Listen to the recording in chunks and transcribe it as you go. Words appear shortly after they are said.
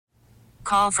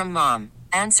call from mom.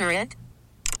 Answer it.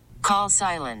 Call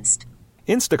silenced.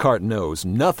 Instacart knows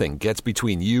nothing gets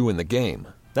between you and the game.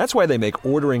 That's why they make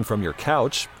ordering from your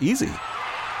couch easy.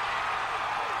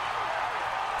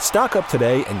 Stock up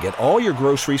today and get all your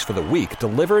groceries for the week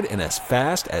delivered in as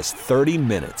fast as 30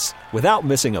 minutes without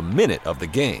missing a minute of the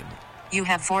game. You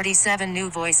have 47 new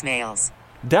voicemails.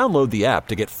 Download the app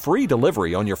to get free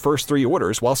delivery on your first 3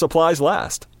 orders while supplies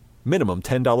last. Minimum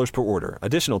 $10 per order.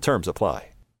 Additional terms apply.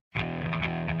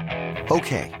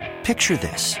 Okay, picture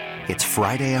this. It's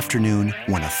Friday afternoon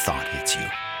when a thought hits you.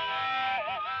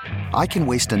 I can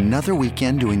waste another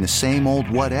weekend doing the same old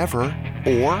whatever,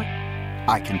 or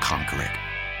I can conquer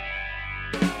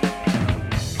it.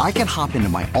 I can hop into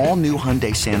my all-new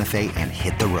Hyundai Santa Fe and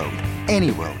hit the road.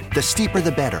 Any road. The steeper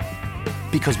the better.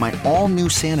 Because my all-new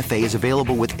Santa Fe is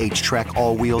available with H-Track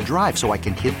all-wheel drive, so I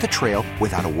can hit the trail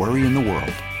without a worry in the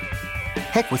world.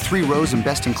 Heck, with 3 rows and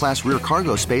best-in-class rear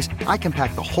cargo space, I can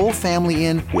pack the whole family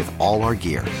in with all our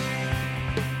gear.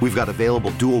 We've got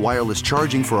available dual wireless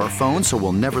charging for our phones, so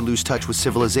we'll never lose touch with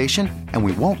civilization, and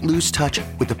we won't lose touch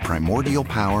with the primordial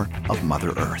power of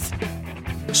Mother Earth.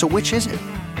 So which is it?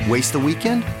 Waste the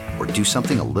weekend or do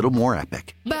something a little more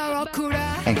epic?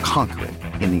 And conquer it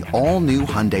in the all-new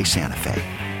Hyundai Santa Fe.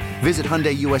 Visit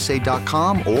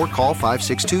HyundaiUSA.com or call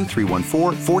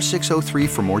 562-314-4603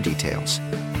 for more details.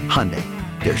 Hyundai,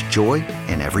 there's joy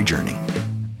in every journey.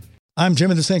 I'm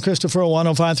Jimmy the St. Christopher,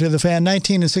 105.3 The Fan.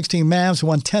 19 and 16 Mavs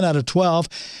won 10 out of 12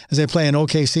 as they play in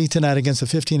OKC tonight against the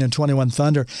 15 and 21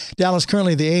 Thunder. Dallas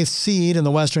currently the 8th seed in the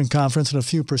Western Conference and a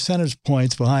few percentage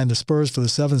points behind the Spurs for the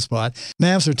 7th spot.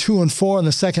 Mavs are 2-4 in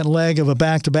the second leg of a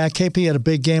back-to-back. KP had a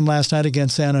big game last night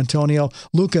against San Antonio.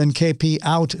 Luka and KP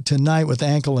out tonight with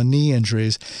ankle and knee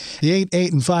injuries. The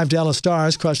 8-5 Dallas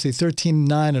Stars crushed the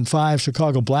 13-9-5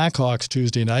 Chicago Blackhawks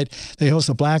Tuesday night. They host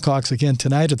the Blackhawks again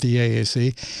tonight at the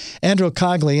AAC. Andrew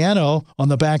Cogliano on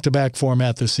the back-to-back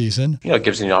format this season. It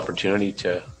gives you an opportunity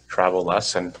to travel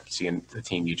less and seeing the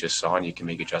team you just saw, and you can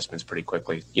make adjustments pretty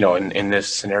quickly. In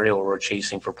this scenario where we're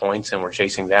chasing for points and we're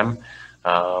chasing them,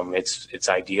 it's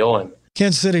ideal. And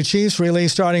Kansas City Chiefs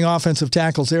released starting offensive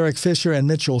tackles Eric Fisher and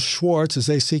Mitchell Schwartz as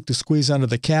they seek to squeeze under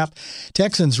the cap.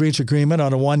 Texans reach agreement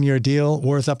on a 1-year deal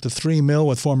worth up to $3 million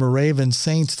with former Ravens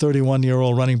Saints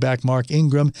 31-year-old running back Mark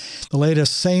Ingram. The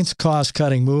latest Saints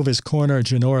cost-cutting move is corner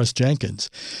Janoris Jenkins.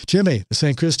 Jimmy, the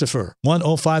St. Christopher,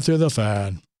 105.3 The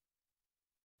Fan.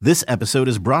 This episode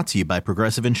is brought to you by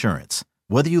Progressive Insurance.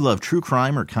 Whether you love true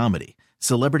crime or comedy,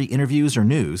 celebrity interviews or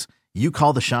news, you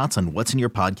call the shots on what's in your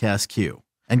podcast queue.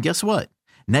 And guess what?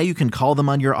 Now you can call them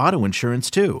on your auto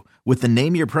insurance too with the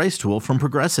Name Your Price tool from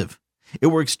Progressive. It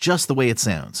works just the way it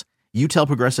sounds. You tell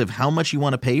Progressive how much you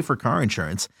want to pay for car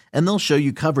insurance, and they'll show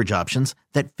you coverage options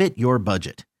that fit your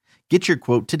budget. Get your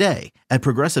quote today at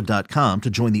Progressive.com to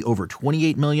join the over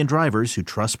 28 million drivers who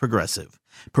trust Progressive.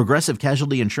 Progressive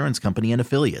Casualty Insurance Company and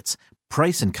Affiliates.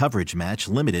 Price and coverage match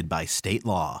limited by state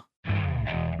law.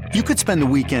 You could spend the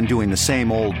weekend doing the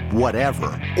same old whatever,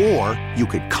 or you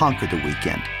could conquer the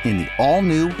weekend in the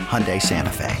all-new Hyundai Santa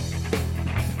Fe.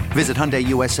 Visit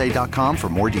HyundaiUSA.com for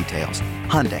more details.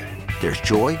 Hyundai, there's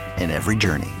joy in every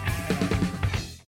journey.